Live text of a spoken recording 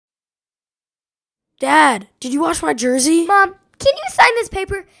Dad, did you wash my jersey? Mom, can you sign this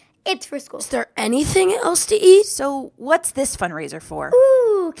paper? It's for school. Is there anything else to eat? So what's this fundraiser for?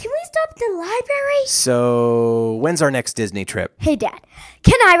 Ooh, can we stop at the library? So, when's our next Disney trip? Hey, Dad,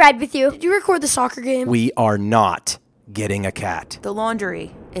 can I ride with you? Did you record the soccer game? We are not getting a cat. The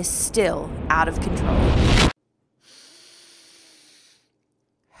laundry is still out of control.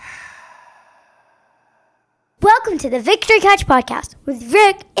 Welcome to the Victory Couch Podcast with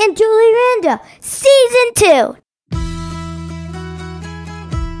Rick and Julie Randa, Season 2.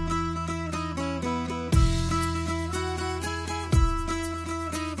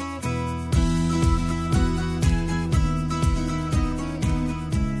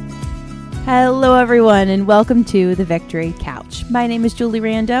 Hello, everyone, and welcome to the Victory Couch. My name is Julie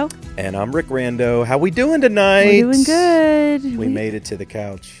Rando. And I'm Rick Rando. How we doing tonight? We're doing good. We made it to the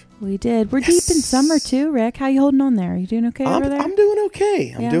couch. We did. We're deep in summer, too, Rick. How you holding on there? Are you doing okay over there? I'm doing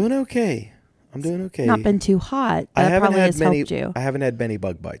okay. I'm doing okay. Not been too hot. That probably has helped you. I haven't had many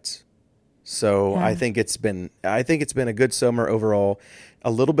bug bites. So yeah. I think it's been a good summer overall. A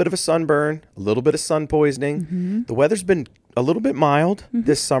little bit of a sunburn, a little bit of sun poisoning. Mm-hmm. The weather's been a little bit mild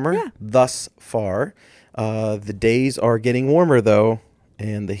this summer thus far. The days are getting warmer, though,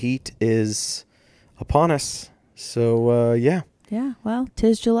 and the heat is upon us. So, yeah. Yeah, well,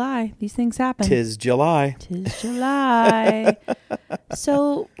 'tis July. These things happen. 'Tis July.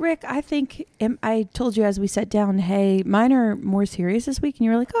 So, Rick, I think I told you as we sat down, hey, mine are more serious this week. And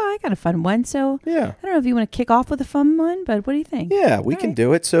you were like, oh, I got a fun one. So, yeah. I don't know if you want to kick off with a fun one, but what do you think? Yeah, we can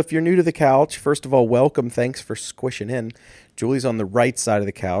do it. So, if you're new to the couch, first of all, welcome. Thanks for squishing in. Julie's on the right side of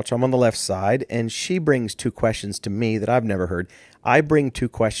the couch. I'm on the left side. And she brings two questions to me that I've never heard. I bring two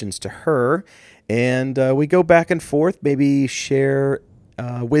questions to her. And we go back and forth, maybe share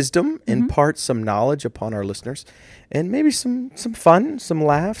wisdom, impart some knowledge upon our listeners, and maybe some fun, some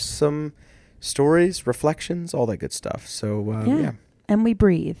laughs, some stories, reflections, all that good stuff. So, yeah. And we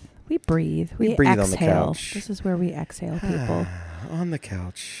breathe. We breathe. We breathe exhale. on the couch. This is where we exhale, people. On the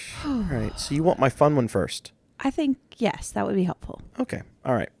couch. All right. So you want my fun one first? I think, yes, that would be helpful. Okay.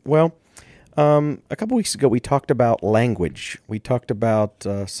 All right. Well, a couple weeks ago, we talked about language. We talked about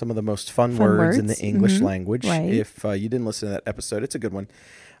some of the most fun words in the English language. Right. If you didn't listen to that episode, it's a good one.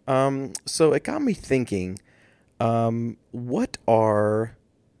 So it got me thinking, what are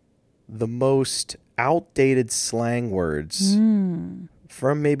the most outdated slang words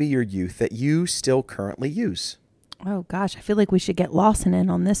from maybe your youth that you still currently use? Oh, gosh. I feel like we should get Lawson in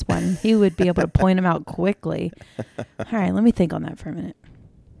on this one. He would be able to point them out quickly. All right, let me think on that for a minute.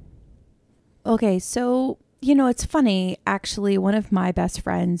 Okay, so, it's funny. Actually, one of my best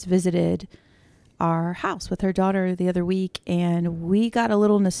friends visited our house with her daughter the other week, and we got a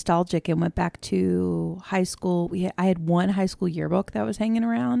little nostalgic and went back to high school. I had one high school yearbook that was hanging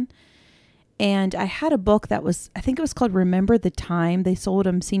around, and I had a book that I think it was called Remember the Time. They sold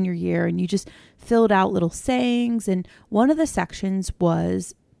them senior year, and you just filled out little sayings, and one of the sections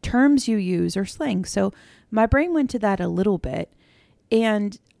was terms you use or slang. So my brain went to that a little bit,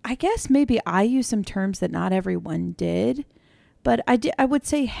 and I guess maybe I use some terms that not everyone did, but I would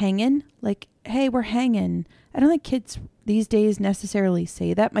say hangin', like, hey, we're hanging. I don't think kids these days necessarily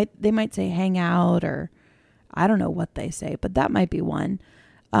say that. They might say hang out, or I don't know what they say, but that might be one.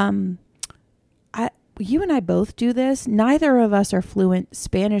 You and I both do this. Neither of us are fluent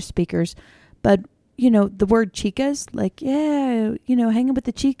Spanish speakers, but the word chicas, like, yeah, hanging with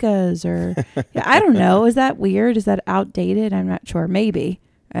the chicas, or yeah, I don't know. Is that weird? Is that outdated? I'm not sure. Maybe.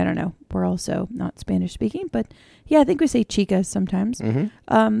 I don't know. We're also not Spanish speaking, but yeah, I think we say chicas sometimes.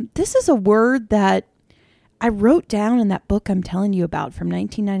 Mm-hmm. This is a word that I wrote down in that book I'm telling you about from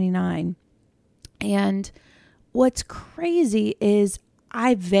 1999. And what's crazy is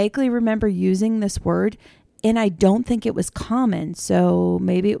I vaguely remember using this word, and I don't think it was common. So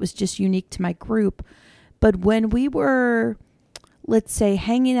maybe it was just unique to my group. But when we were, let's say,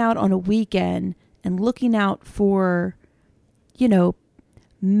 hanging out on a weekend and looking out for,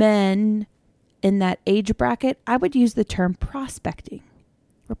 men in that age bracket, I would use the term prospecting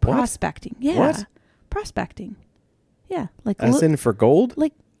or prospecting. What? Yeah. What? Prospecting. Yeah. Like As in for gold?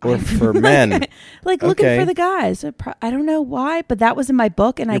 Like or for men? Like looking for the guys. I don't know why, but that was in my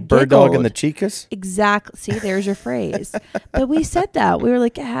book, and I giggled. Bird dog and the chicas? Exactly. See, there's your phrase. But we said that. We were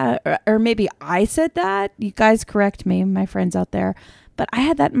like, or maybe I said that. You guys correct me, my friends out there. But I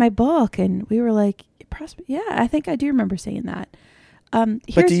had that in my book, and we were like, yeah, I think I do remember saying that.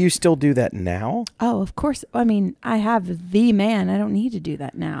 But do you still do that now? Oh, of course. I mean, I have the man. I don't need to do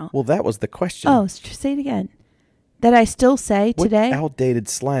that now. Well, that was the question. Oh, say it again. That I still say today? What outdated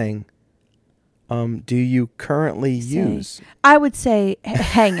slang do you currently use? I would say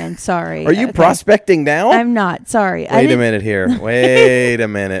hanging. Sorry. Are you Okay. prospecting now? I'm not. Sorry. Wait a minute here. Wait a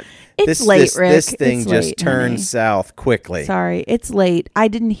minute. It's late, Rick. This thing It's just late, turned honey. south quickly. Sorry. It's late. I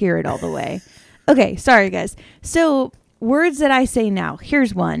didn't hear it all the way. Okay. Sorry, guys. So words that I say now.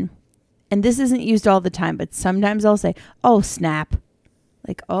 Here's one. And this isn't used all the time, but sometimes I'll say, oh, snap.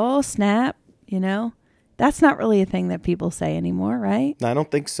 Like, oh, snap. You know, that's not really a thing that people say anymore, right? No, I don't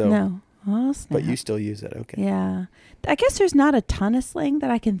think so. No. Oh, snap. But you still use it. Okay. Yeah. I guess there's not a ton of slang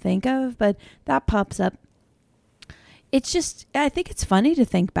that I can think of, but that pops up. It's just, I think it's funny to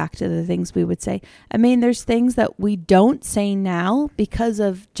think back to the things we would say. I mean, there's things that we don't say now because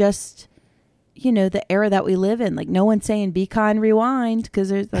of just, you know, the era that we live in. Like, no one's saying be kind, rewind, because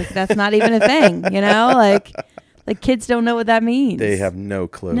there's like, that's not even a thing, you know? Like kids don't know what that means. They have no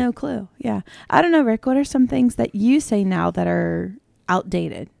clue. No clue. Yeah. I don't know, Rick, what are some things that you say now that are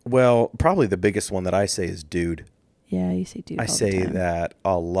outdated? Well, probably the biggest one that I say is dude. Yeah, you say dude. I all the say time. that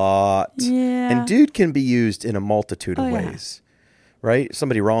a lot. Yeah. And dude can be used in a multitude of Oh, yeah. ways, right?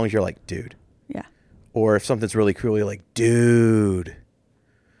 Somebody wrongs, you're like, dude. Yeah. Or if something's really cool, you're like, dude.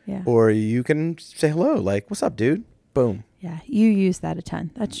 Yeah. Or you can say hello, like, what's up, dude? Boom. Yeah. You use that a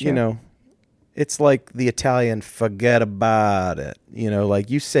ton. That's true. You know, it's like the Italian, forget about it. You know, like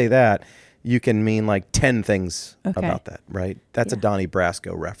you say that, you can mean like 10 things Okay. about that, right? That's a Yeah. Donnie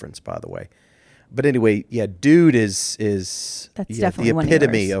Brasco reference, by the way. But anyway, yeah, dude is That's the definitely one of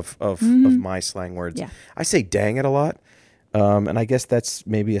epitome yours. of my slang words. Yeah. I say dang it a lot. And I guess that's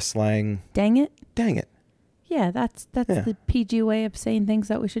maybe a slang, Dang it. dang it. Yeah, that's Yeah. the PG way of saying things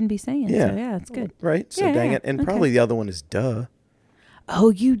that we shouldn't be saying. Yeah. So yeah, it's good. Right? So Yeah, dang yeah, it. And okay. probably the other one is duh. Oh,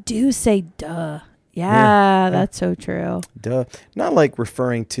 you do say duh. Yeah, Yeah. that's so true. Duh. Not like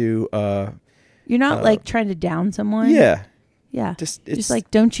referring to You're not like trying to down someone. yeah. Yeah. Just it's Just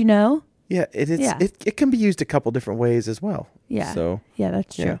like, don't you know? yeah, Yeah. it can be used a couple different ways as well. Yeah. So Yeah,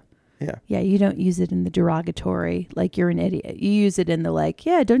 that's yeah. true. Yeah. Yeah, you don't use it in the derogatory, like you're an idiot. You use it in the like,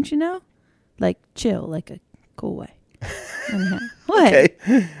 yeah, don't you know? Like chill, like a cool way. Anyhow. What?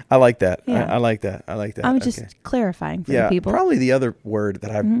 Okay. I like that. Yeah. I like that. I like that. I'm Okay. just clarifying for yeah, the people. probably the other word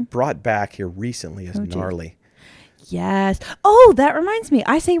that I've Mhm. brought back here recently is Oh, geez. gnarly. Yes. Oh, that reminds me.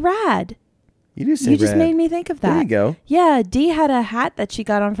 I say rad. You do say You just rad. made me think of that. There you go. Yeah, Dee had a hat that she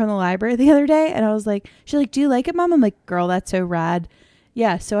got on from the library the other day, and I was like, she's like, do you like it, Mom? I'm like, girl, that's so rad.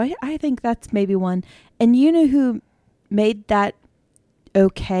 Yeah, so I think that's maybe one. And you know who made that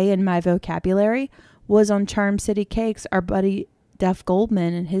okay in my vocabulary was on Charm City Cakes, our buddy Duff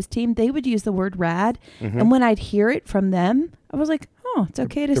Goldman and his team. They would use the word rad, and when I'd hear it from them, I was like, oh, it's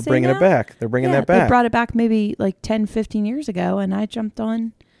okay to They're say bringing now? it back. They're bringing Yeah, that back. They brought it back maybe like 10, 15 years ago, and I jumped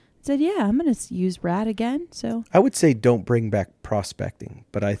on, said, yeah, I'm going to use rad again. So I would say don't bring back prospecting,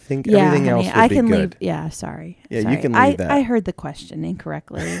 but I think yeah, everything else honey, would I be can good. leave. Yeah, sorry. Yeah, you Sorry. can leave that. I heard the question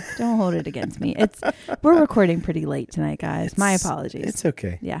incorrectly. Don't hold it against me. We're recording pretty late tonight, guys. My apologies. It's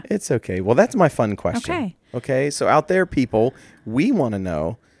okay. Yeah. It's okay. Well, that's my fun question. Okay. Okay. So out there, people, we want to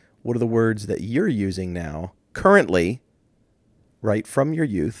know what are the words that you're using now, currently, right from your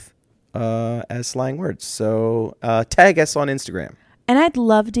youth, as slang words. So tag us on Instagram. And I'd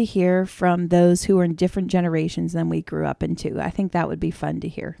love to hear from those who are in different generations than we grew up into. I think that would be fun to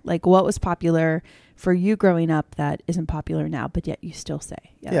hear. Like what was popular for you growing up that isn't popular now, but yet you still say.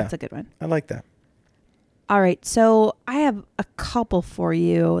 Yeah, Yeah. that's a good one. I like that. All right. So I have a couple for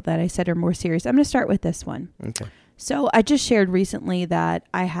you that I said are more serious. I'm going to start with this one. Okay. So I just shared recently that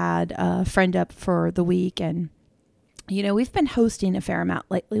I had a friend up for the week, and, you know, we've been hosting a fair amount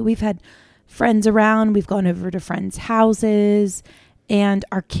lately. We've had friends around. We've gone over to friends' houses, and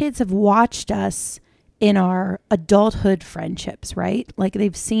our kids have watched us in our adulthood friendships, right? Like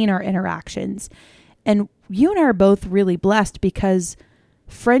they've seen our interactions. And you and I are both really blessed because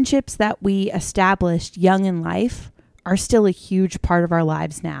friendships that we established young in life are still a huge part of our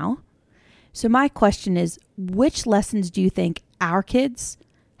lives now. So my question is, which lessons do you think our kids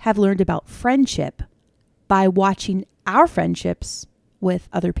have learned about friendship by watching our friendships with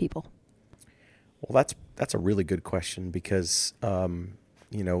other people? Well, that's a really good question because,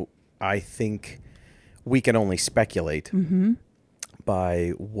 you know, I think we can only speculate by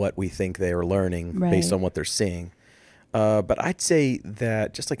what we think they are learning based Right. on what they're seeing. But I'd say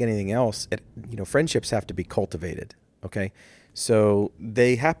that just like anything else, you know, friendships have to be cultivated. Okay. So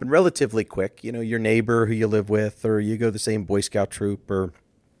they happen relatively quick. You know, your neighbor who you live with, or you go to the same Boy Scout troop, or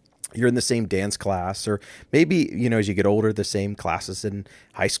you're in the same dance class, or maybe, you know, as you get older, the same classes in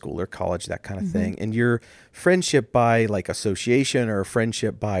high school or college, that kind of thing. And your friendship by like association or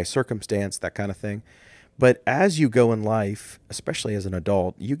friendship by circumstance, that kind of thing. But as you go in life, especially as an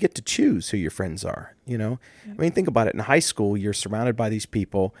adult, you get to choose who your friends are, you know? I mean, think about it. In high school, you're surrounded by these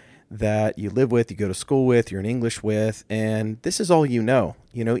people that you live with, you go to school with, you're in English with, and this is all you know.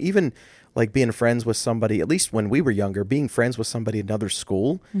 You know, even like being friends with somebody, at least when we were younger, being friends with somebody at another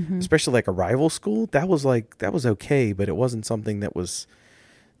school, especially like a rival school, that was okay, but it wasn't something that was,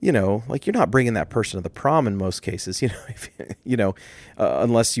 you know, like you're not bringing that person to the prom in most cases, you know,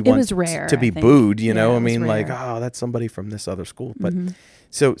 unless you want was rare, to be I think. booed, you Yeah, know, it I was mean, like, rare. that's somebody from this other school. But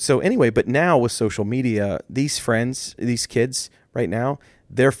so anyway, but now with social media, these friends, these kids right now,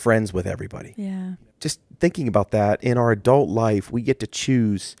 they're friends with everybody. Yeah. Just thinking about that in our adult life, we get to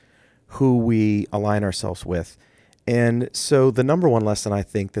choose who we align ourselves with. And so the number one lesson I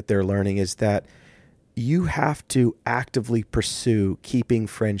think that they're learning is that you have to actively pursue keeping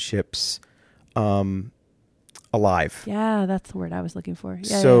friendships alive. Yeah, that's the word I was looking for.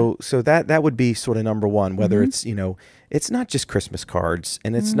 Yeah, So that would be sort of number one, whether it's, you know, it's not just Christmas cards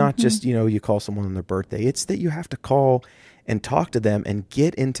and it's not just, you know, you call someone on their birthday. It's that you have to call and talk to them and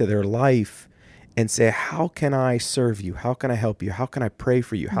get into their life and say, how can I serve you? How can I help you? How can I pray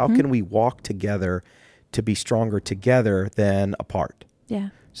for you? How can we walk together to be stronger together than apart? Yeah.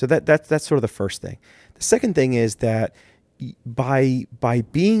 So that's sort of the first thing. The second thing is that by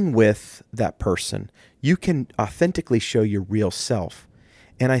being with that person, you can authentically show your real self.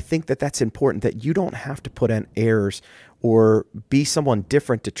 And I think that that's important, that you don't have to put on airs or be someone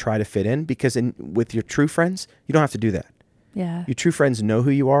different to try to fit in, because with your true friends, you don't have to do that. Yeah. Your true friends know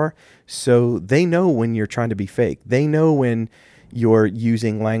who you are, so they know when you're trying to be fake. They know when you're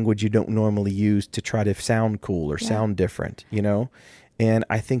using language you don't normally use to try to sound cool or sound different, you know? And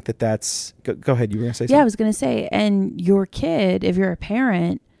I think that's... Go ahead, you were going to say something? Yeah, I was going to say, and your kid, if you're a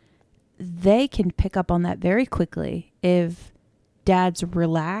parent, they can pick up on that very quickly. If dad's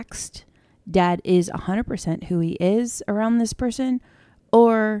relaxed, dad is 100% who he is around this person,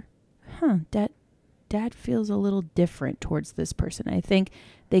 or, dad feels a little different towards this person. I think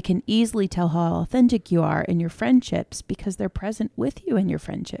they can easily tell how authentic you are in your friendships because they're present with you in your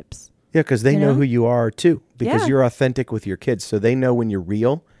friendships. Yeah, because they know who you are too, because Yeah. you're authentic with your kids. So they know when you're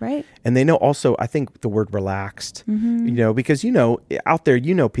real. Right. And they know also, I think the word relaxed, you know, because, you know, out there,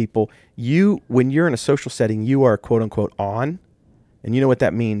 you know, people, when you're in a social setting, you are quote unquote on, and you know what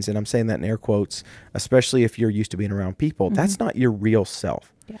that means. And I'm saying that in air quotes, especially if you're used to being around people. That's not your real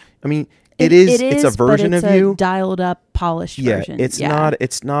self. Yeah. I mean, it's a version but it's of you. a dialed up, polished version. It's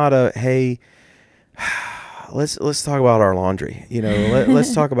not a, hey, let's talk about our laundry. You know,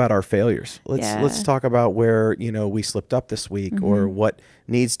 let's talk about our failures. Let's talk about where, you know, we slipped up this week or what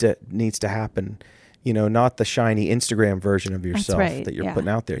needs to happen. You know, not the shiny Instagram version of yourself that you're putting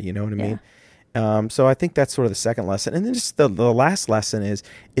out there. You know what I mean? So I think that's sort of the second lesson. And then just the last lesson is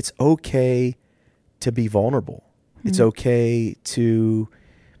it's okay to be vulnerable. It's okay to,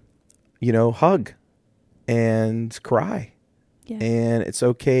 you know, hug and cry. Yeah. And it's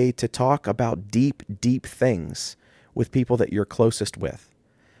okay to talk about deep, deep things with people that you're closest with.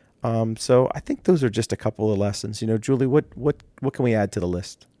 So I think those are just a couple of lessons. You know, Julie, what can we add to the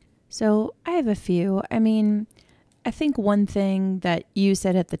list? So I have a few. I mean, I think one thing that you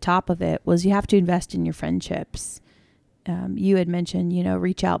said at the top of it was you have to invest in your friendships. You had mentioned, you know,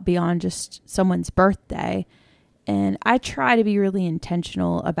 reach out beyond just someone's birthday. And I try to be really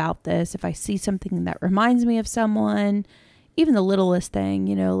intentional about this. If I see something that reminds me of someone, even the littlest thing,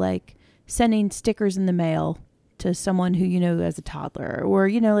 you know, like sending stickers in the mail to someone who you know as a toddler, or,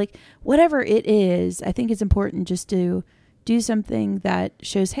 you know, like whatever it is, I think it's important just to do something that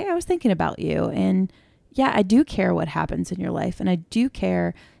shows, hey, I was thinking about you. And yeah, I do care what happens in your life. And I do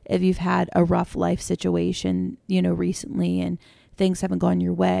care if you've had a rough life situation, you know, recently and things haven't gone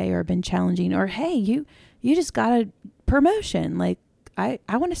your way or been challenging, or, hey, you just got a promotion. Like I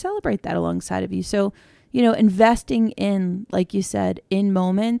want to celebrate that alongside of you. So, you know, investing in, like you said, in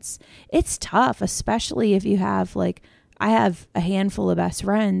moments, it's tough, especially if you have, like, I have a handful of best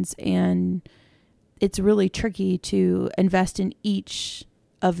friends, and it's really tricky to invest in each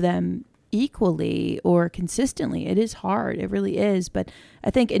of them equally or consistently. It is hard. It really is. But I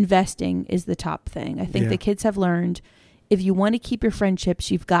think investing is the top thing. I think the kids have learned, if you want to keep your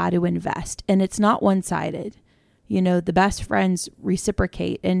friendships, you've got to invest. And it's not one-sided. You know, the best friends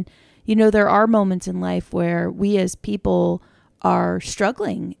reciprocate. And you know, there are moments in life where we as people are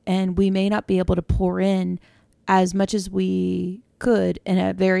struggling and we may not be able to pour in as much as we could in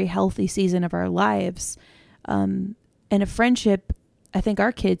a very healthy season of our lives. And a friendship, I think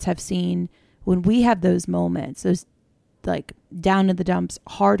our kids have seen when we have those moments, those like down in the dumps,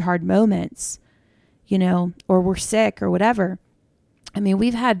 hard moments, you know, or we're sick or whatever. I mean,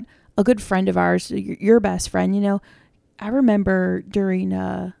 we've had a good friend of ours, your best friend, I remember during,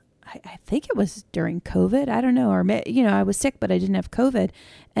 I think it was during COVID. I don't know. Or, I was sick, but I didn't have COVID.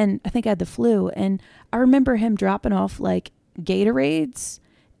 And I think I had the flu. And I remember him dropping off like Gatorades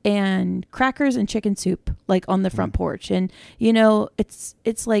and crackers and chicken soup, like on the front porch. And,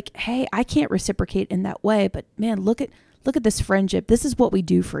 it's like, hey, I can't reciprocate in that way. But man, look at this friendship. This is what we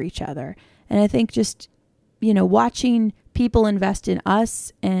do for each other. And I think just, watching people invest in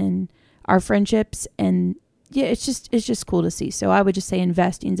us and our friendships, and yeah, it's just cool to see. So I would just say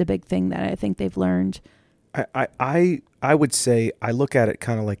investing is a big thing that I think they've learned. I would say I look at it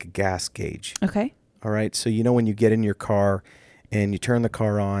kind of like a gas gauge. Okay. All right. So, when you get in your car and you turn the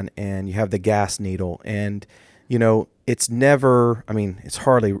car on and you have the gas needle and, it's never, it's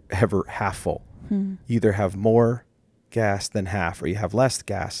hardly ever half full. You either have more gas than half or you have less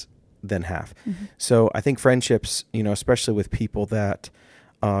gas than half. So I think friendships, especially with people that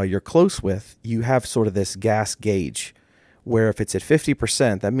you're close with, you have sort of this gas gauge where if it's at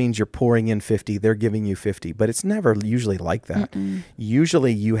 50%, that means you're pouring in 50, they're giving you 50, but it's never usually like that.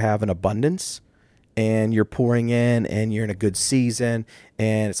 Usually you have an abundance and you're pouring in and you're in a good season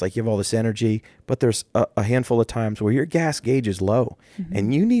and it's like you have all this energy, but there's a handful of times where your gas gauge is low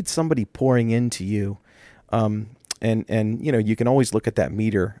and you need somebody pouring into you. And you can always look at that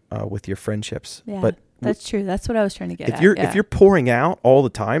meter with your friendships. Yeah, but that's true. That's what I was trying to get at. If you're pouring out all the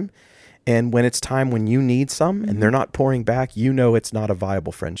time, and when it's time when you need some and they're not pouring back, it's not a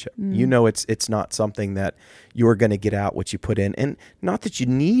viable friendship. It's not something that you're going to get out what you put in. And not that you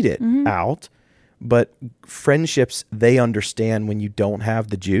need it out, but friendships, they understand when you don't have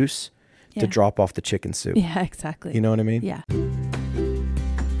the juice to drop off the chicken soup. Yeah, exactly. You know what I mean? Yeah.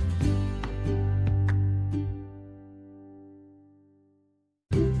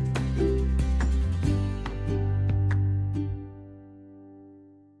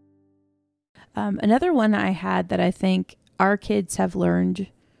 Another one I had that I think our kids have learned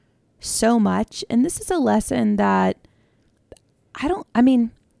so much, and this is a lesson that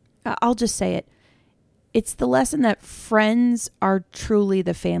I'll just say it. It's the lesson that friends are truly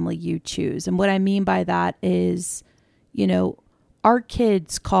the family you choose. And what I mean by that is, our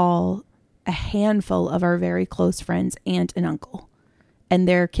kids call a handful of our very close friends aunt and uncle. And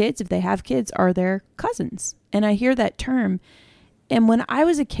their kids, if they have kids, are their cousins. And I hear that term. And when I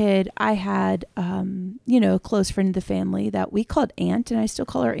was a kid, I had, a close friend of the family that we called aunt, and I still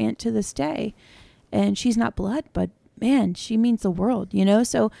call her aunt to this day. And she's not blood, but man, she means the world,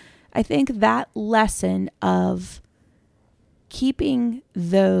 So I think that lesson of keeping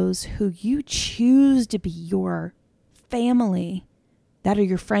those who you choose to be your family, that are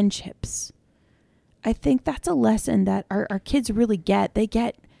your friendships, I think that's a lesson that our kids really get. They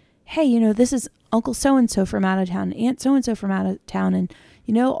get, hey, this is Uncle so-and-so from out of town, Aunt so-and-so from out of town. And,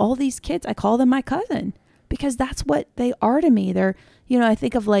 all these kids, I call them my cousin because that's what they are to me. They're, I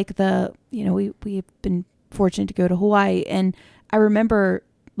think of like we've been fortunate to go to Hawaii. And I remember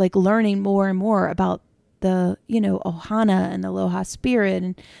like learning more and more about the, Ohana and the Aloha spirit.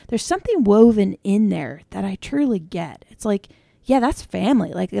 And there's something woven in there that I truly get. It's like, yeah, that's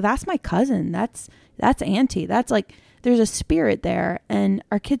family. Like that's my cousin. That's auntie. That's like, there's a spirit there. And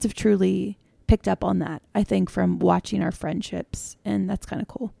our kids have truly picked up on that, I think, from watching our friendships. And that's kind of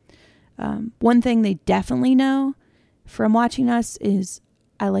cool. One thing they definitely know from watching us is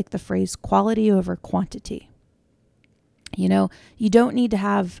I like the phrase quality over quantity. You don't need to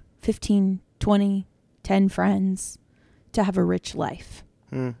have 15, 20, 10 friends to have a rich life.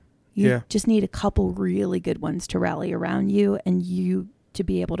 You just need a couple really good ones to rally around you and you to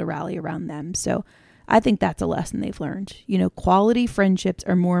be able to rally around them. So I think that's a lesson they've learned. Quality friendships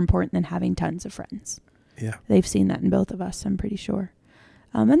are more important than having tons of friends. Yeah. They've seen that in both of us, I'm pretty sure.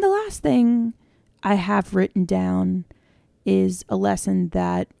 And the last thing I have written down is a lesson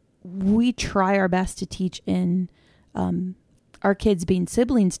that we try our best to teach in our kids being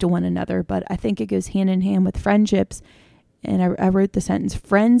siblings to one another, but I think it goes hand in hand with friendships. And I wrote the sentence,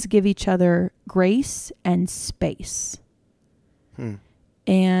 friends give each other grace and space.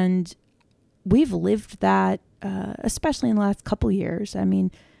 And we've lived that, especially in the last couple years. I mean,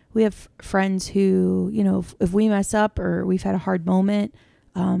 we have friends who, if we mess up or we've had a hard moment,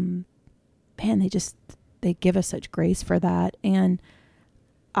 man, they give us such grace for that. And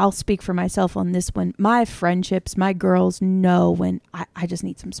I'll speak for myself on this one. My friendships, my girls know when I just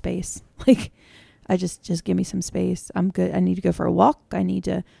need some space. Like, I just give me some space. I'm good. I need to go for a walk. I need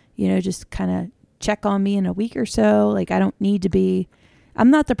to, just kind of check on me in a week or so. Like, I don't need to be, I'm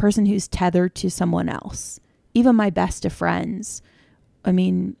not the person who's tethered to someone else. Even my best of friends. I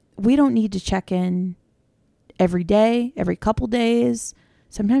mean, we don't need to check in every day, every couple days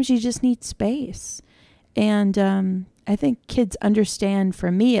sometimes you just need space. And I think kids understand, for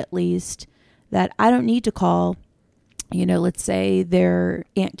me at least, that I don't need to call, let's say their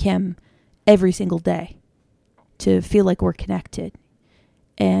Aunt Kim every single day to feel like we're connected.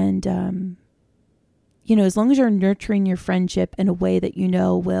 And, as long as you're nurturing your friendship in a way that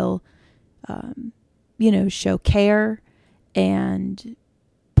will, show care and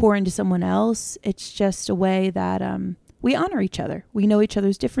pour into someone else, it's just a way that we honor each other. We know each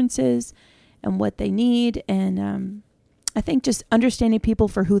other's differences and what they need. And I think just understanding people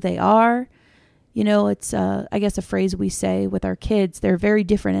for who they are, it's, I guess, a phrase we say with our kids. They're very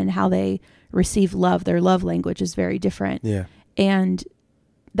different in how they receive love. Their love language is very different. Yeah. And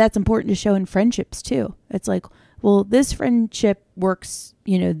that's important to show in friendships too. It's like, well, this friendship works,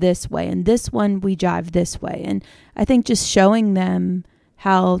 this way, and this one we jive this way. And I think just showing them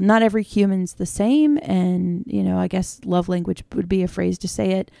how not every human's the same, and, I guess love language would be a phrase to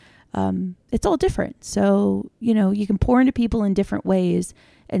say it. It's all different. So, you can pour into people in different ways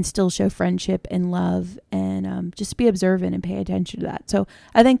and still show friendship and love, and just be observant and pay attention to that. So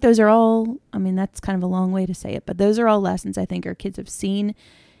I think those are all, that's kind of a long way to say it, but those are all lessons I think our kids have seen.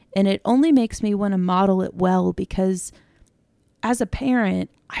 And it only makes me want to model it well, because as a parent,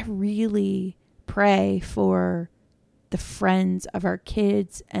 I really pray for the friends of our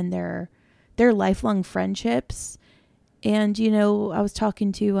kids and their lifelong friendships. And, I was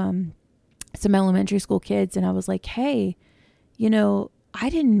talking to some elementary school kids, and I was like, hey, I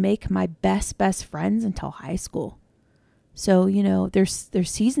didn't make my best friends until high school. So, there's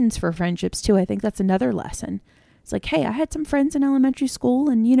seasons for friendships too. I think that's another lesson. It's like, hey, I had some friends in elementary school,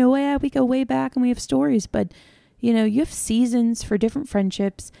 and, yeah, we go way back and we have stories, but, you have seasons for different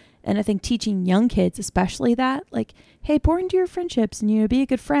friendships. And I think teaching young kids, especially that, like, hey, pour into your friendships and, be a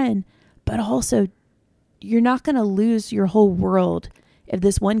good friend, but also you're not going to lose your whole world if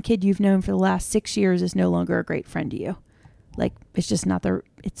this one kid you've known for the last 6 years is no longer a great friend to you. Like, it's just not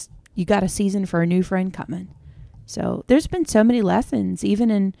you got a season for a new friend coming. So there's been so many lessons,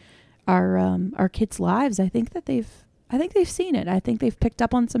 even in our kids' lives. I think they've seen it. I think they've picked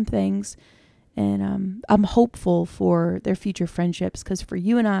up on some things, and I'm hopeful for their future friendships, because for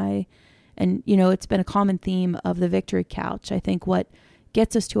you and I, and, it's been a common theme of the Victory Couch. I think what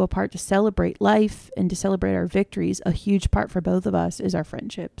gets us to a part to celebrate life and to celebrate our victories, a huge part for both of us is our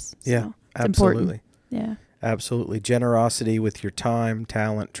friendships. Yeah, so absolutely. Yeah. Absolutely. Generosity with your time,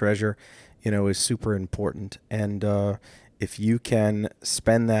 talent, treasure, is super important. And if you can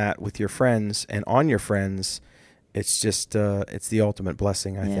spend that with your friends and on your friends, it's just, it's the ultimate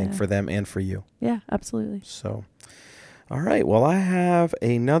blessing, I think, for them and for you. Yeah, absolutely. So, all right. Well, I have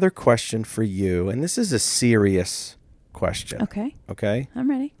another question for you, and this is a serious question. Okay. Okay? I'm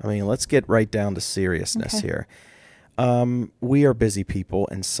ready. Let's get right down to seriousness here. We are busy people,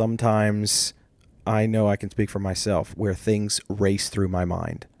 and sometimes I know I can speak for myself where things race through my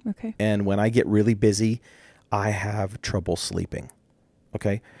mind. Okay. And when I get really busy, I have trouble sleeping.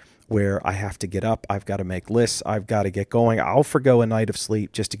 Okay? Where I have to get up, I've got to make lists, I've got to get going. I'll forgo a night of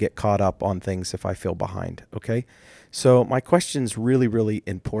sleep just to get caught up on things if I feel behind. Okay? So my question's really, really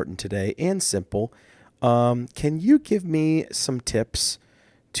important today and simple. Can you give me some tips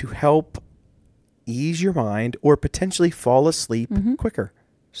to help ease your mind or potentially fall asleep quicker?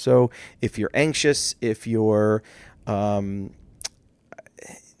 So if you're anxious, if you're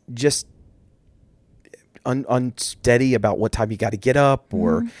just unsteady about what time you got to get up,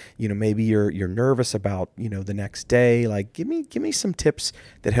 or maybe you're nervous about the next day, like give me some tips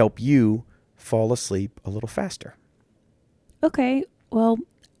that help you fall asleep a little faster. Okay. Well,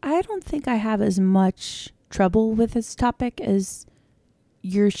 I don't think I have as much trouble with this topic as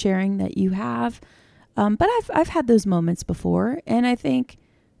you're sharing that you have. But I've had those moments before, and I think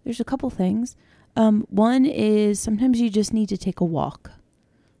there's a couple things. One is sometimes you just need to take a walk.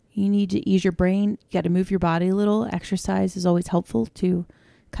 You need to ease your brain. You got to move your body a little. Exercise is always helpful to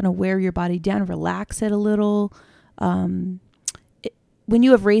kind of wear your body down, relax it a little. When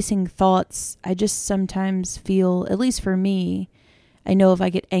you have racing thoughts, I just sometimes feel, at least for me, I know if I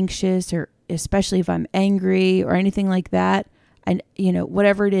get anxious, or especially if I'm angry or anything like that,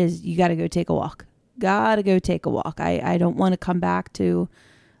 whatever it is, you got to go take a walk. I don't want to come back to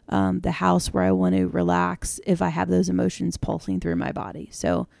the house where I want to relax if I have those emotions pulsing through my body.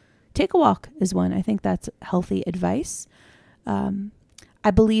 So take a walk is one. I think that's healthy advice.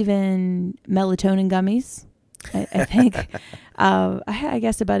 I believe in melatonin gummies. I think, I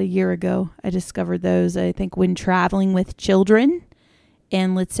guess about a year ago, I discovered those. I think when traveling with children,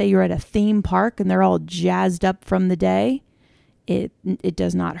 and let's say you're at a theme park and they're all jazzed up from the day, it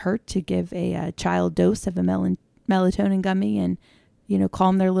does not hurt to give a child dose of a melatonin gummy and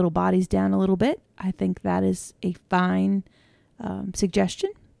calm their little bodies down a little bit. I think that is a fine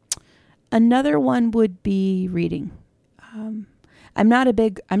suggestion. Another one would be reading. I'm not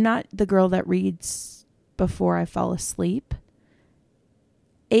the girl that reads before I fall asleep.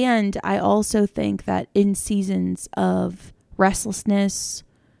 And I also think that in seasons of restlessness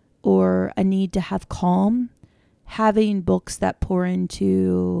or a need to have calm, having books that pour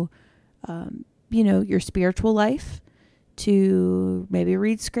into, your spiritual life, to maybe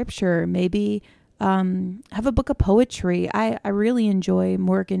read scripture, maybe have a book of poetry. I really enjoy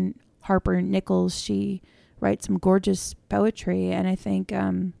Morgan Harper Nichols. She writes some gorgeous poetry. And I think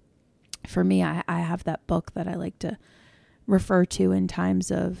for me, I have that book that I like to refer to in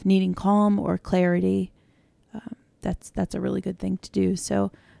times of needing calm or clarity. That's a really good thing to do.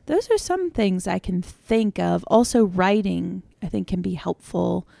 So those are some things I can think of. Also, writing, I think, can be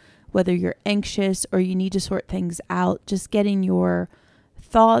helpful, whether you're anxious or you need to sort things out. Just getting your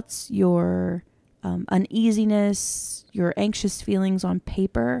thoughts, your uneasiness, your anxious feelings on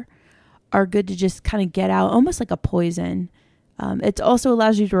paper are good to just kind of get out, almost like a poison. It also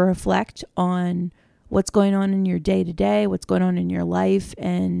allows you to reflect on what's going on in your day-to-day, what's going on in your life,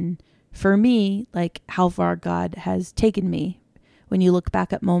 and for me, like how far God has taken me. When you look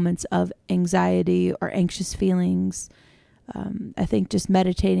back at moments of anxiety or anxious feelings, I think just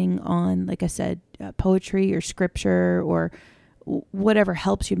meditating on, like I said, poetry or scripture or whatever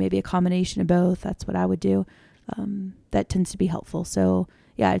helps you, maybe a combination of both. That's what I would do. That tends to be helpful. So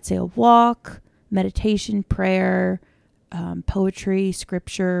yeah, I'd say a walk, meditation, prayer, poetry,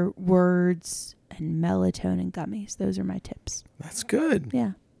 scripture, words, and melatonin gummies. Those are my tips. That's good.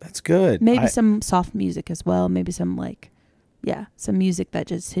 Yeah. That's good. Maybe some soft music as well. Maybe some some music that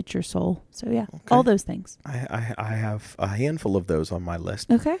just hits your soul. So yeah, okay. All those things. I have a handful of those on my list.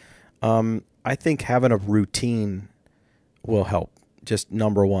 Okay. I think having a routine will help. Just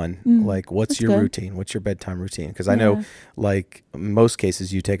number one, like what's your routine? What's your bedtime routine? Because I know, like most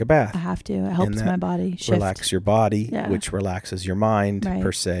cases, you take a bath. I have to. It helps my body shift. Relax your body, which relaxes your mind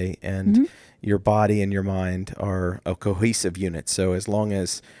per se, and your body and your mind are a cohesive unit. So as long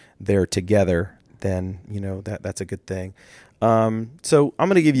as they're together, then that's a good thing. So I'm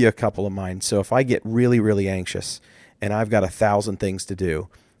going to give you a couple of mine. So if I get really, really anxious and I've got 1,000 things to do,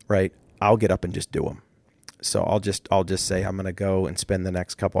 right, I'll get up and just do them. So I'll just say I'm going to go and spend the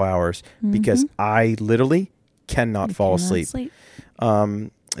next couple hours because I literally cannot fall asleep.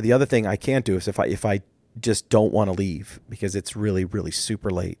 The other thing I can't do is if I just don't want to leave because it's really, really super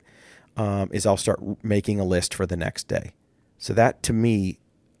late, is I'll start making a list for the next day. So that to me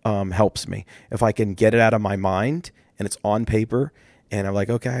helps me. If I can get it out of my mind and it's on paper and I'm like,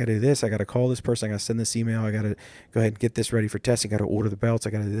 okay, I got to do this. I got to call this person. I got to send this email. I got to go ahead and get this ready for testing. I got to order the belts.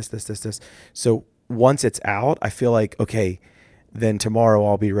 I got to do this. So once it's out, I feel like, okay, then tomorrow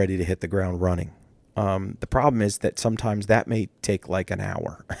I'll be ready to hit the ground running. The problem is that sometimes that may take like an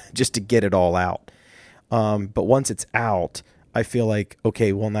hour just to get it all out. But once it's out, I feel like,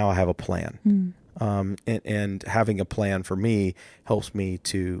 okay, well, now I have a plan. And having a plan for me helps me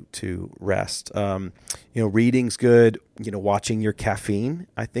to rest. Reading's good. Watching your caffeine,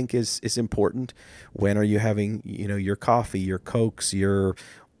 I think is important. When are you having, your coffee, your Cokes, your,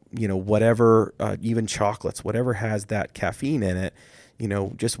 whatever, even chocolates, whatever has that caffeine in it,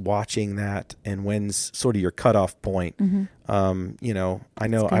 just watching that and when's sort of your cutoff point. I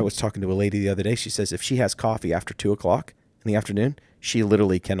know I was talking to a lady the other day. She says if she has coffee after 2:00 in the afternoon, she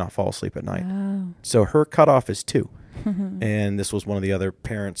literally cannot fall asleep at night. Wow. So her cutoff is 2. And this was one of the other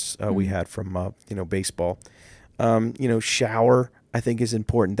parents we had from, baseball. Shower, I think is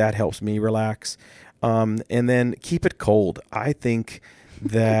important. That helps me relax. And then keep it cold. I think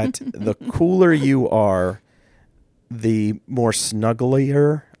that the cooler you are, the more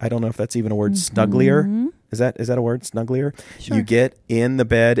snugglier. I don't know if that's even a word, snugglier. Is that a word, snugglier? Sure. You get in the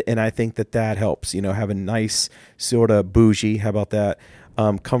bed, and I think that helps. Have a nice sort of bougie, how about that,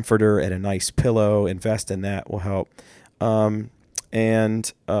 comforter and a nice pillow. Invest in that will help.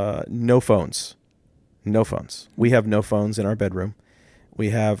 And no phones. No phones. We have no phones in our bedroom.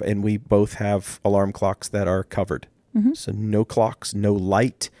 We both have alarm clocks that are covered. So no clocks, no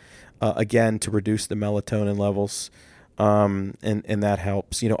light, again, to reduce the melatonin levels. And that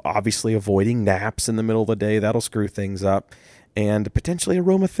helps, obviously avoiding naps in the middle of the day. That'll screw things up. And potentially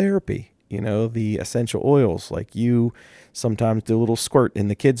aromatherapy, the essential oils, like you sometimes do a little squirt in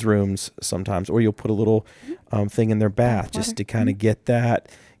the kids' rooms sometimes, or you'll put a little thing in their bath just to kind of get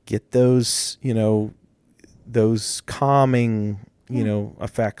those, those calming,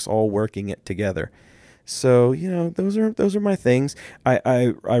 effects all working it together. So, those are my things.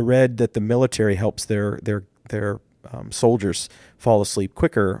 I read that the military helps their soldiers fall asleep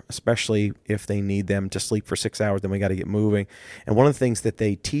quicker, especially if they need them to sleep for 6 hours. Then we got to get moving. And one of the things that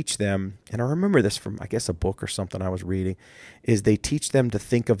they teach them, and I remember this from, I guess, a book or something I was reading, is they teach them to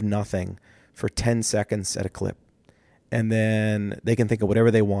think of nothing for 10 seconds at a clip. And then they can think of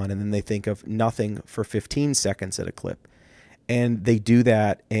whatever they want. And then they think of nothing for 15 seconds at a clip. And they do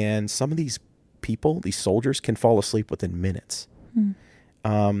that. And some of these people, these soldiers, can fall asleep within minutes.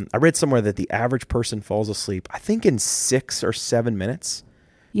 I read somewhere that the average person falls asleep, I think, in 6 or 7 minutes.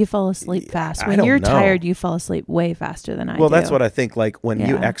 You fall asleep fast. I When don't you're know. tired, you fall asleep way faster than I do. Well, that's what I think. Like when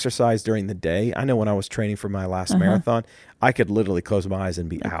you Yeah. exercise during the day, I know when I was training for my last marathon, I could literally close my eyes and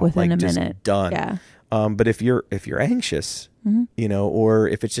be out, within like a just minute. done. Yeah. But if you're anxious, or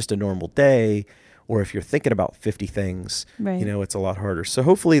if it's just a normal day, or if you're thinking about 50 things, Right. it's a lot harder. So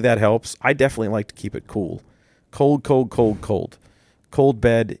hopefully that helps. I definitely like to keep it cool. Cold, cold, cold, cold. Cold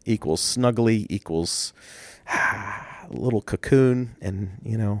bed equals snuggly equals a little cocoon, and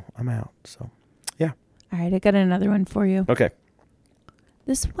I'm out. So yeah. All right, I got another one for you. Okay.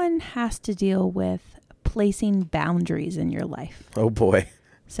 This one has to deal with placing boundaries in your life. Oh boy.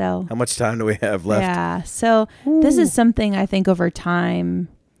 So How much time do we have left? yeah, so this is something I think over time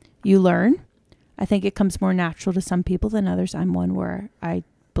you learn. I think it comes more natural to some people than others. I'm one where I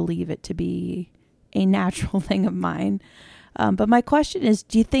believe it to be a natural thing of mine. But my question is,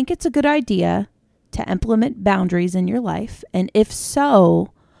 do you think it's a good idea to implement boundaries in your life? And if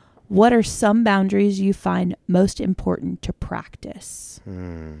so, what are some boundaries you find most important to practice?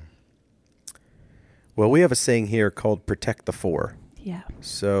 Well, we have a saying here called protect the four. Yeah.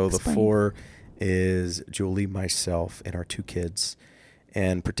 So Explain. the four is Julie, myself, and our 2 kids.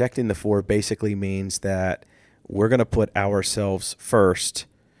 And protecting the four basically means that we're going to put ourselves first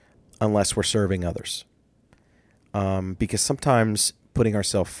unless we're serving others. Because sometimes putting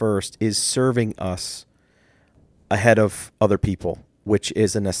ourselves first is serving us ahead of other people, which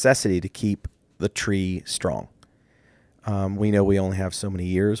is a necessity to keep the tree strong. We know we only have so many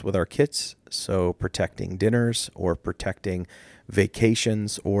years with our kids, so protecting dinners or protecting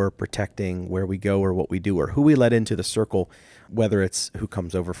vacations or protecting where we go or what we do or who we let into the circle, whether it's who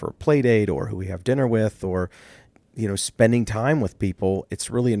comes over for a play date or who we have dinner with or, spending time with people, it's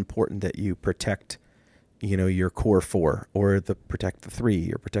really important that you protect your core 4 or protect the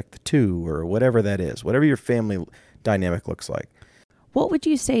 3 or protect the 2 or whatever that is, whatever your family dynamic looks like. What would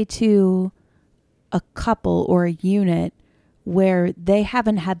you say to a couple or a unit where they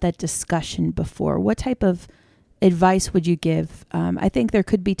haven't had that discussion before? What type of advice would you give? I think there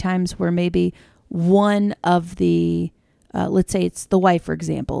could be times where maybe one of the, let's say it's the wife, for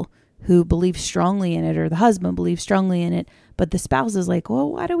example, who believes strongly in it, or the husband believes strongly in it, but the spouse is like,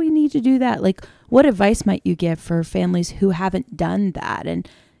 well, why do we need to do that? Like, what advice might you give for families who haven't done that and,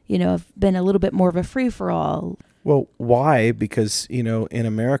 have been a little bit more of a free-for-all? Well, why? Because, in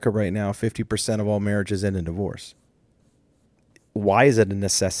America right now, 50% of all marriages end in divorce. Why is it a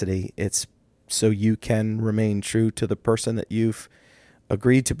necessity? It's so you can remain true to the person that you've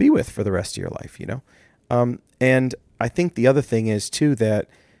agreed to be with for the rest of your life, And I think the other thing is, too, that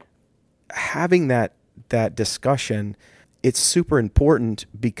having that discussion, it's super important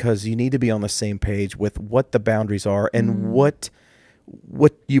because you need to be on the same page with what the boundaries are and what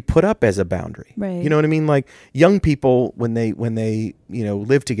you put up as a boundary. Right. You know what I mean? Like young people, when they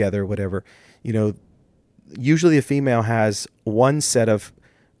live together, whatever, usually a female has one set of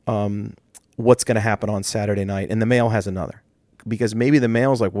what's going to happen on Saturday night and the male has another. Because maybe the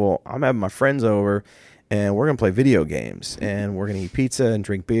male's like, well, I'm having my friends over and we're going to play video games and we're going to eat pizza and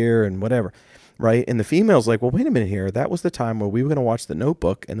drink beer and whatever. Right. And the female's like, well, wait a minute here. That was the time where we were going to watch The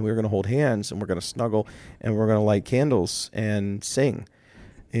Notebook and we were going to hold hands and we're going to snuggle and we're going to light candles and sing,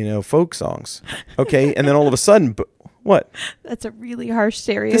 folk songs. Okay. And then all of a sudden, what? That's a really harsh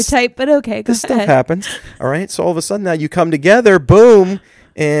stereotype, but okay, go This stuff ahead. happens. All right. So all of a sudden now you come together, boom,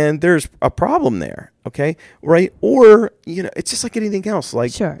 and there's a problem there. Okay. Right. Or, it's just like anything else.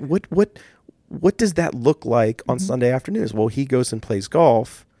 Like Sure. what does that look like on Sunday afternoons? Well, he goes and plays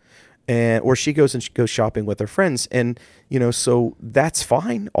golf. Or she goes and goes shopping with her friends. And, so that's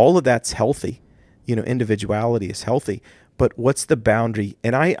fine. All of that's healthy. Individuality is healthy. But what's the boundary?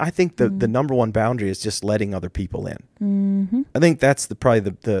 And I think the number one boundary is just letting other people in. Mm-hmm. I think that's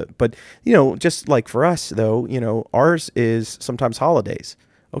probably but, just like for us, though, ours is sometimes holidays.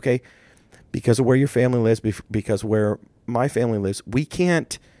 Okay. Because of where your family lives, because where my family lives, we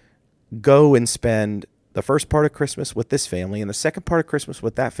can't go and spend the first part of Christmas with this family and the second part of Christmas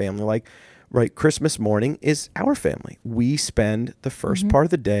with that family. Like, right, Christmas morning is our family. We spend the first part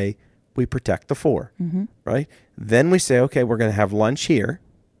of the day, we protect the 4, right? Then we say, okay, we're going to have lunch here.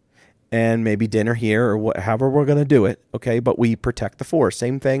 and maybe dinner here or however we're going to do it. Okay. But we protect the four.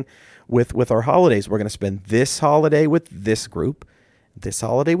 Same thing with our holidays. We're going to spend this holiday with this group, this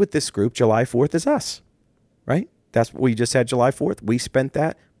holiday with this group. July 4th is us, right? That's what we just had July 4th. We spent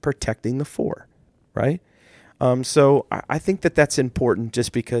that protecting the four, right? So I think that that's important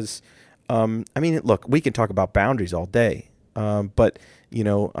just because, look, we can talk about boundaries all day. But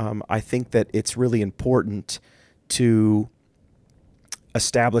I think that it's really important to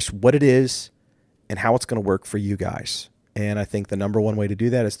establish what it is and how it's going to work for you guys. And I think the number one way to do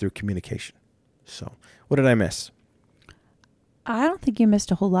that is through communication. So what did I miss? I don't think you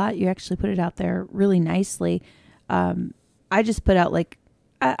missed a whole lot. You actually put it out there really nicely. I just put out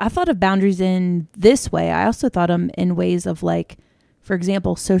I thought of boundaries in this way. I also thought them in ways of for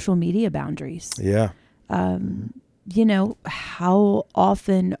example, social media boundaries. Yeah. How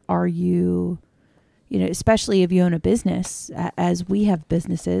often are you, especially if you own a business, as we have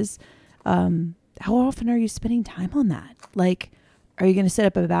businesses, how often are you spending time on that? Are you going to set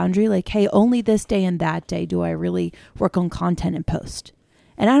up a boundary hey, only this day and that day do I really work on content and post?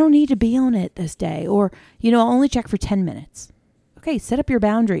 And I don't need to be on it this day. Or, I'll only check for 10 minutes. Okay, set up your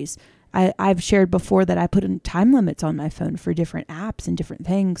boundaries. I've shared before that I put in time limits on my phone for different apps and different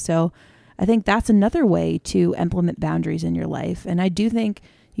things. So I think that's another way to implement boundaries in your life. And I do think,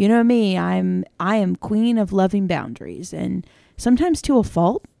 me, I am queen of loving boundaries. And sometimes to a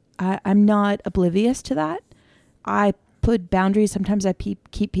fault, I'm not oblivious to that. I put boundaries. Sometimes I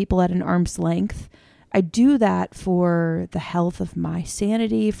keep people at an arm's length. I do that for the health of my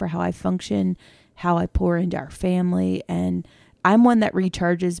sanity, for how I function, how I pour into our family. And I'm one that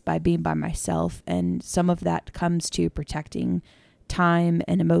recharges by being by myself. And some of that comes to protecting time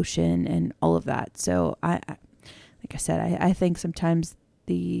and emotion and all of that. So like I said, I think sometimes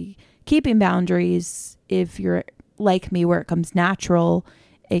the keeping boundaries, if you're like me, where it comes natural,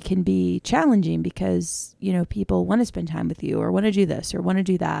 it can be challenging because, people want to spend time with you or want to do this or want to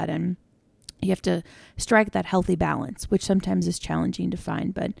do that. And you have to strike that healthy balance, which sometimes is challenging to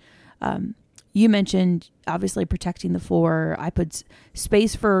find. But you mentioned, obviously, protecting the four. I put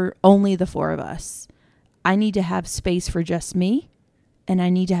space for only the four of us. I need to have space for just me, and I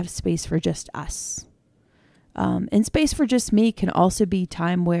need to have space for just us. And space for just me can also be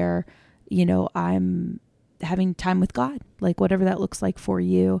time where, I'm having time with God, whatever that looks like for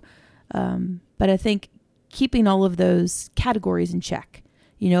you. But I think keeping all of those categories in check.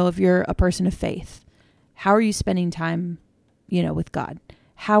 If you're a person of faith, how are you spending time, with God?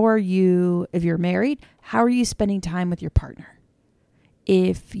 How are you, if you're married, how are you spending time with your partner?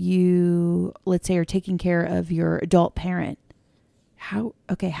 If you, let's say, are taking care of your adult parent, how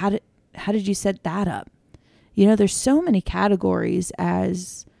did you set that up? There's so many categories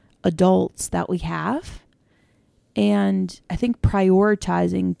as adults that we have. And I think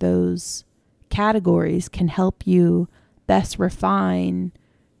prioritizing those categories can help you best refine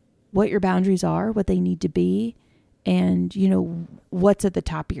what your boundaries are, what they need to be, and, what's at the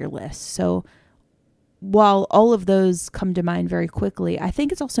top of your list. So while all of those come to mind very quickly, I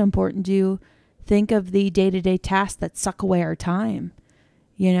think it's also important to think of the day-to-day tasks that suck away our time.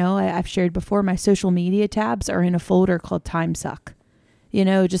 I've shared before, my social media tabs are in a folder called Time Suck.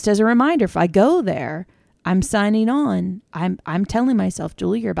 Just as a reminder, if I go there, I'm signing on. I'm telling myself,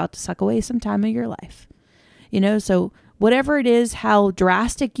 Julie, you're about to suck away some time of your life. So whatever it is, how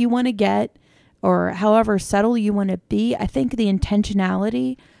drastic you want to get or however subtle you want to be, I think the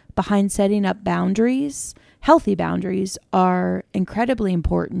intentionality behind setting up boundaries, healthy boundaries, are incredibly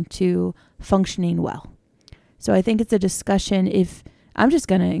important to functioning well. So I think it's a discussion. If I'm just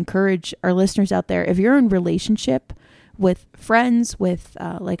going to encourage our listeners out there, if you're in relationship with friends, with,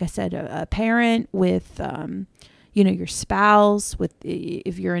 like I said, a parent, with, your spouse, with,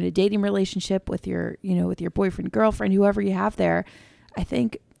 if you're in a dating relationship with your boyfriend, girlfriend, whoever you have there, I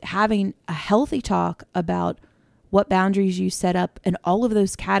think having a healthy talk about what boundaries you set up in all of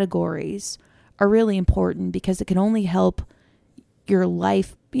those categories are really important, because it can only help your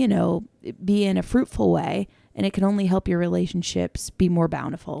life, be in a fruitful way, and it can only help your relationships be more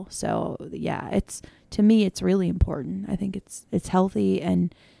bountiful. So yeah, to me, it's really important. I think it's healthy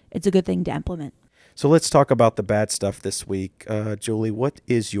and it's a good thing to implement. So let's talk about the bad stuff this week. Julie, what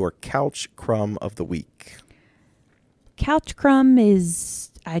is your couch crumb of the week? Couch crumb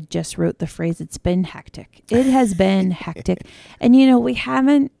is, I just wrote the phrase, it's been hectic. It has been hectic. And, we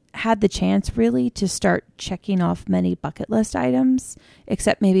haven't had the chance really to start checking off many bucket list items,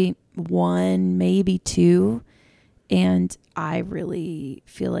 except maybe one, maybe two. And I really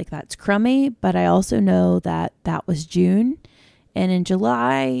feel like that's crummy, but I also know that that was June. And in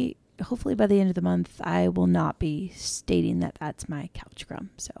July, hopefully by the end of the month, I will not be stating that that's my couch crumb.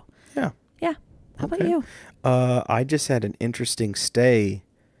 So yeah, about you? I just had an interesting stay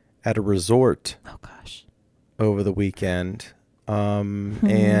at a resort Oh gosh. over the weekend.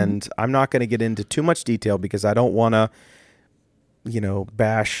 And I'm not going to get into too much detail because I don't want to,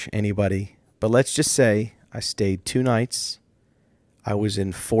 bash anybody. But let's just say I stayed 2 nights. I was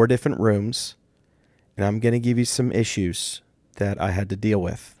in 4 different rooms. And I'm going to give you some issues that I had to deal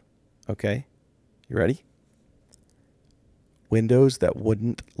with. Okay? You ready? Windows that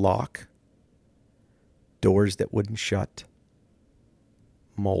wouldn't lock. Doors that wouldn't shut.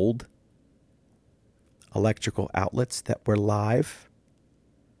 Mold. Electrical outlets that were live.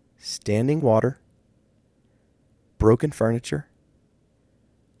 Standing water. Broken furniture.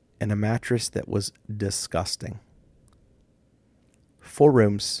 And a mattress that was disgusting. 4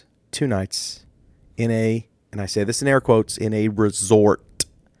 rooms, 2 nights. And I say this in air quotes, in a resort.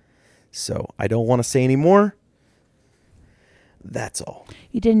 So I don't want to say any more. That's all.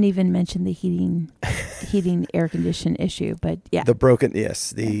 You didn't even mention the heating air condition issue, but yeah. The broken,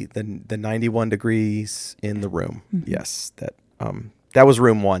 yes, the 91 degrees in the room. Mm-hmm. Yes, that was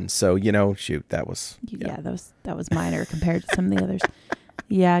room 1. So, shoot, that was. Yeah, that was minor compared to some of the others.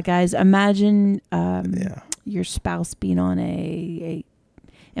 Yeah, guys, imagine your spouse being on a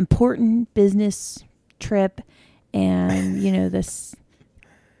important business trip, and it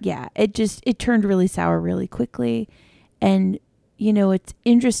turned really sour really quickly. And it's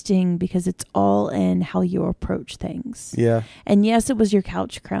interesting because it's all in how you approach things. Yeah. And yes, it was your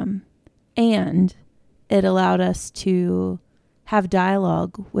couch crumb, and it allowed us to have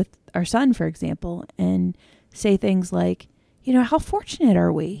dialogue with our son, for example, and say things like, how fortunate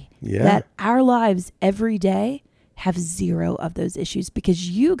are we that our lives every day have 0 of those issues, because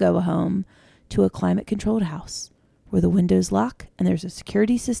you go home to a climate controlled house where the windows lock and there's a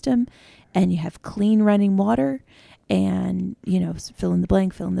security system and you have clean running water and, fill in the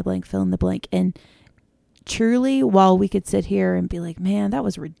blank, fill in the blank, fill in the blank. And truly, while we could sit here and be like, man, that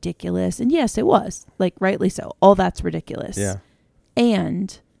was ridiculous. And yes, it was, like, rightly so. All that's ridiculous. Yeah.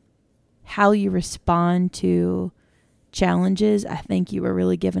 And how you respond to challenges, I think you were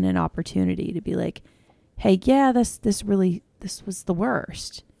really given an opportunity to be like, hey, yeah, this was the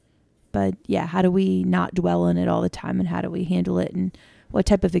worst. But yeah, how do we not dwell on it all the time, and how do we handle it, and what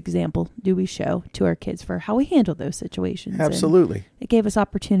type of example do we show to our kids for how we handle those situations? Absolutely. And it gave us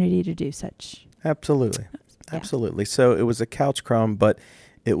opportunity to do such. Absolutely. Yeah. Absolutely. So it was a couch crumb, but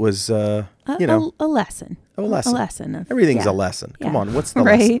it was, a lesson. A lesson. A lesson. Everything's a lesson. Come on. What's the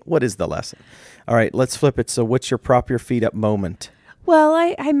right? lesson? What is the lesson? All right, let's flip it. So what's your prop your feet up moment? Well,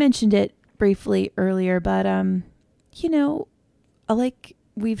 I mentioned it briefly earlier, but, like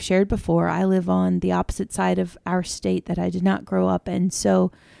we've shared before, I live on the opposite side of our state that I did not grow up in. So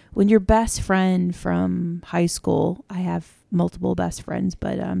when your best friend from high school, I have multiple best friends,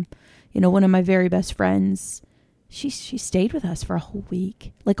 but, one of my very best friends, she stayed with us for a whole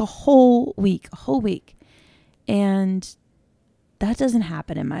week, a whole week. And that doesn't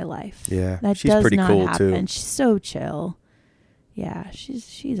happen in my life. Yeah. That she's does pretty not cool happen. too. She's so chill. Yeah,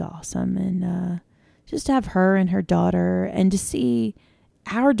 she's awesome. And just to have her and her daughter, and to see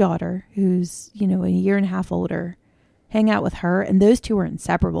our daughter, who's, a year and a half older, hang out with her. And those two were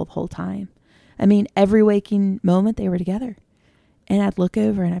inseparable the whole time. I mean, every waking moment they were together. And I'd look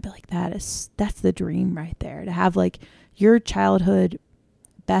over and I'd be like, that's the dream right there. To have your childhood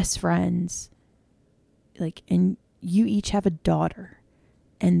best friends, and you each have a daughter,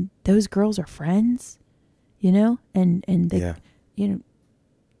 and those girls are friends, and they,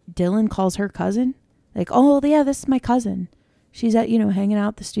 Dylan calls her cousin, oh yeah, this is my cousin. She's at, hanging out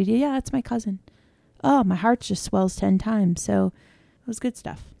at the studio. Yeah, that's my cousin. Oh, my heart just swells 10 times. So it was good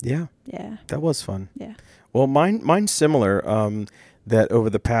stuff. Yeah. Yeah. That was fun. Yeah. Well, mine's similar. That over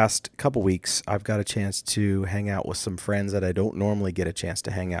the past couple weeks, I've got a chance to hang out with some friends that I don't normally get a chance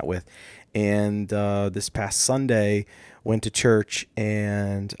to hang out with. And this past Sunday, went to church,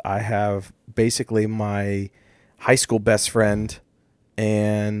 and I have basically my high school best friend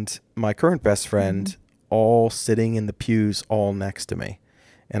and my current best friend all sitting in the pews all next to me.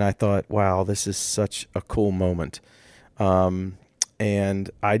 And I thought, wow, this is such a cool moment. And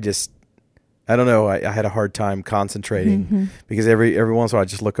I don't know. I had a hard time concentrating because every once in a while I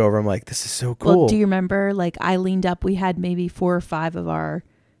just look over. I'm like, this is so cool. Well, do you remember, I leaned up, we had maybe 4 or 5 of our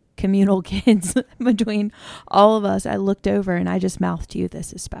communal kids between all of us. I looked over and I just mouthed to you,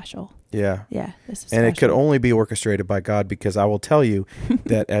 this is special. Yeah. Yeah. This is and special. it could only be orchestrated by God, because I will tell you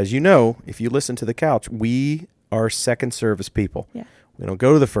that, as you know, if you listen to the couch, we are second service people. Yeah. We don't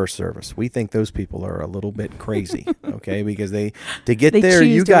go to the first service. We think those people are a little bit crazy, okay? Because to get They there, choose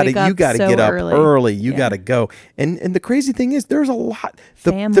you to got to wake up so get up early. early. You Yeah. got to go. And the crazy thing is, there's a lot.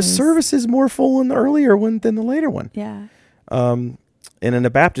 The Families. service is more full in the earlier one than the later one. Yeah. And in a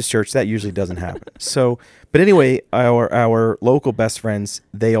Baptist church, that usually doesn't happen. So, but anyway, our local best friends,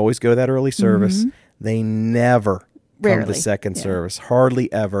 they always go to that early service. They never come to Rarely. the second Yeah. service,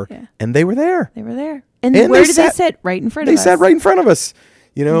 hardly ever. Yeah. And they were there. They were there. And, And where they did sat- they sit? Right in front They of us. sat right in front of us.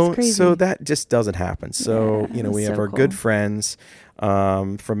 You know, That's crazy. so that just doesn't happen. So, Yeah, we that's have so our good cool. friends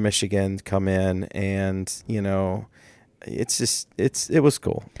from Michigan come in, and, it's just, it was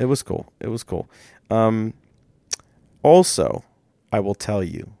cool. It was cool. It was cool. Also, I will tell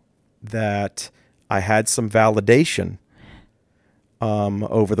you that I had some validation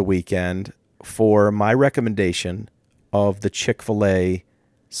over the weekend for my recommendation of the Chick-fil-A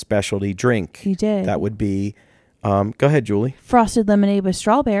specialty drink. You did. That would be, go ahead, Julie. Frosted lemonade with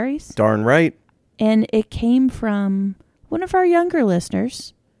strawberries. Darn right. And it came from one of our younger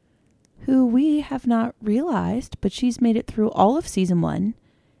listeners who we have not realized, but she's made it through all of season 1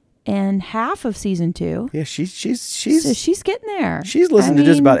 and half of season 2. Yeah, she's So she's getting there. listened to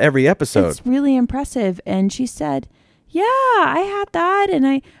just about every episode. It's really impressive. And she said, yeah, I had that and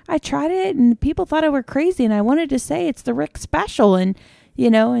I tried it and people thought I were crazy. And I wanted to say it's the Rick special. And,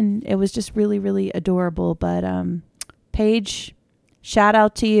 and it was just really, really adorable. But Paige, shout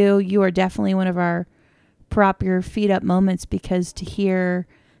out to you. You are definitely one of our prop your feet up moments, because to hear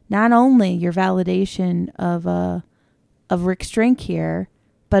not only your validation of Rick's drink here,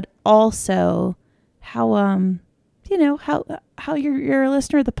 but also how how you're a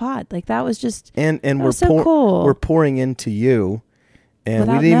listener of the pod. Like that was just and that we're was so cool. we're pouring into you, and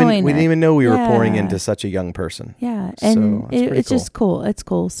Without we didn't knowing it. even know we were pouring Yeah. into such a young person. Yeah, So and that's pretty it's just cool. It's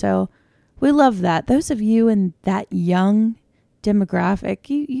cool. So we love that. Those of you in that young demographic,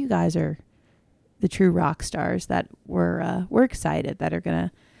 you guys are the true rock stars that we're excited that are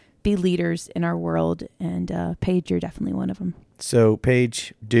gonna be leaders in our world. And Paige, you're definitely one of them. So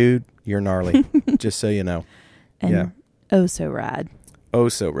Paige, dude, you're gnarly. Just so you know. And Yeah. oh, so rad. Oh,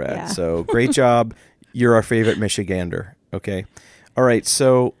 so rad. Yeah. So great job. You're our favorite Michigander. Okay. All right.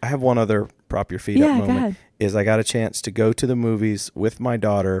 So I have one other prop your feet Yeah, up go moment. ahead. Is I got a chance to go to the movies with my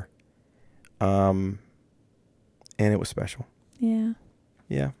daughter. And it was special. Yeah.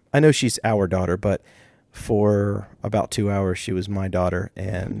 Yeah. I know she's our daughter, but for about 2 hours, she was my daughter.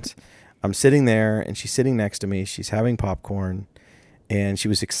 And I'm sitting there and she's sitting next to me. She's having popcorn and she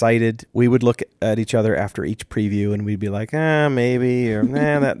was excited. We would look at each other after each preview and we'd be like, maybe, or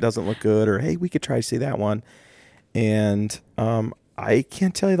that doesn't look good. Or, hey, we could try to see that one. And I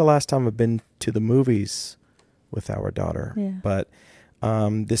can't tell you the last time I've been to the movies with our daughter, Yeah. but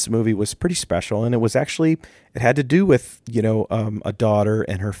this movie was pretty special, and it had to do with, a daughter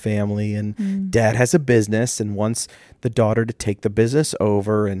and her family, and dad has a business and wants the daughter to take the business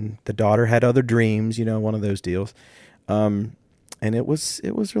over, and the daughter had other dreams, one of those deals. And it was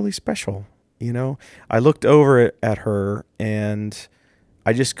really special. I looked over at her and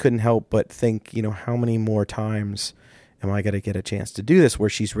I just couldn't help but think, how many more times am I going to get a chance to do this where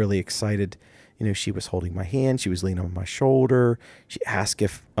she's really excited. She was holding my hand. She was leaning on my shoulder. She asked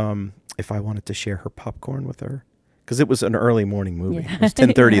if I wanted to share her popcorn with her, because it was an early morning movie. Yeah. It was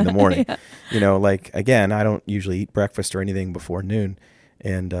 10:30 in the morning. Yeah. Again, I don't usually eat breakfast or anything before noon.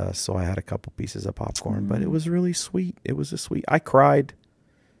 And so I had a couple pieces of popcorn, but it was really sweet. It was I cried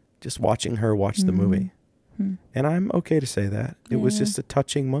just watching her watch the movie. And I'm okay to say that. It was just a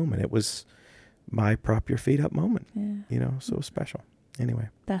touching moment. It was my prop your feet up moment, so it was special. Anyway,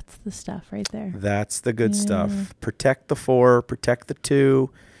 That's the stuff right there. that's the good stuff. Protect the 4, protect the 2,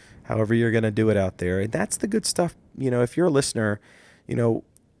 however you're going to do it out there. And that's the good stuff. If you're a listener,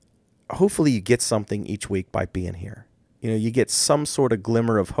 hopefully you get something each week by being here. You get some sort of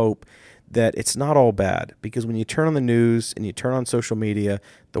glimmer of hope that it's not all bad, because when you turn on the news and you turn on social media,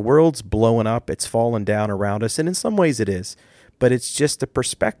 the world's blowing up, it's falling down around us. And in some ways it is, but it's just a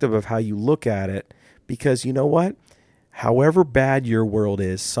perspective of how you look at it, because you know what? However bad your world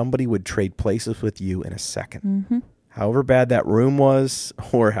is, somebody would trade places with you in a second. However bad that room was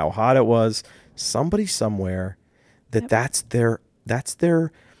or how hot it was, somebody somewhere that's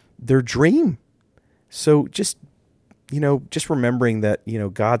their dream. So just remembering that,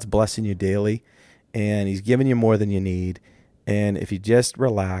 God's blessing you daily and he's giving you more than you need. And if you just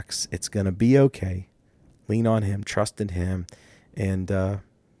relax, it's going to be okay. Lean on him, trust in him, and,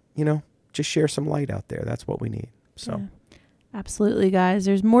 just share some light out there. That's what we need. So, Yeah. Absolutely, guys.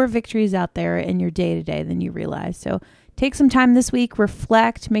 There's more victories out there in your day to day than you realize. So take some time this week,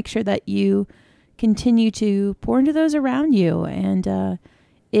 reflect, make sure that you continue to pour into those around you. And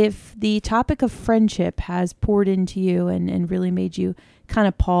if the topic of friendship has poured into you and really made you kind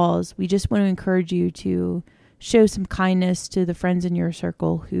of pause, we just want to encourage you to show some kindness to the friends in your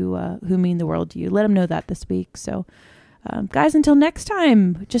circle who mean the world to you. Let them know that this week. So, guys, until next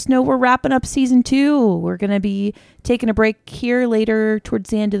time, just know we're wrapping up season 2. We're going to be taking a break here later towards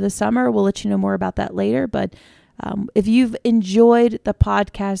the end of the summer. We'll let you know more about that later. But if you've enjoyed the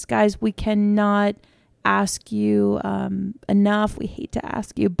podcast, guys, we cannot ask you enough. We hate to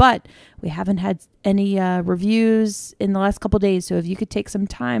ask you, but we haven't had any reviews in the last couple of days. So if you could take some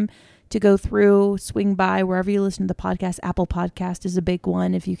time to go through, swing by wherever you listen to the podcast. Apple Podcast is a big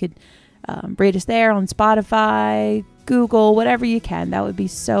one. If you could rate us there on Spotify, Google, whatever you can, that would be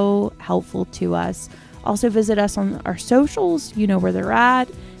so helpful to us. Also visit us on our socials. You know where they're at.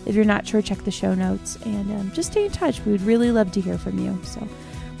 If you're not sure, check the show notes and just stay in touch. We would really love to hear from you. So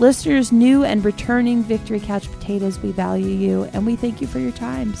listeners, new and returning Victory Couch Potatoes, we value you and we thank you for your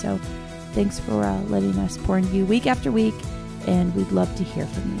time. So thanks for letting us pour into you week after week, and we'd love to hear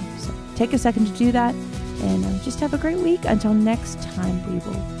from you. So take a second to do that and just have a great week. Until next time, we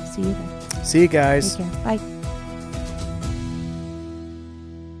will see you then. See you guys. Take care. Bye.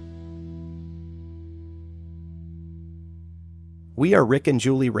 We are Rick and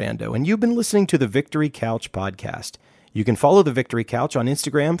Julie Rando, and you've been listening to the Victory Couch podcast. You can follow the Victory Couch on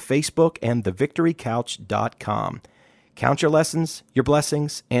Instagram, Facebook, and thevictorycouch.com. Count your lessons, your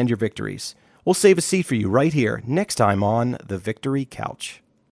blessings, and your victories. We'll save a seat for you right here next time on the Victory Couch.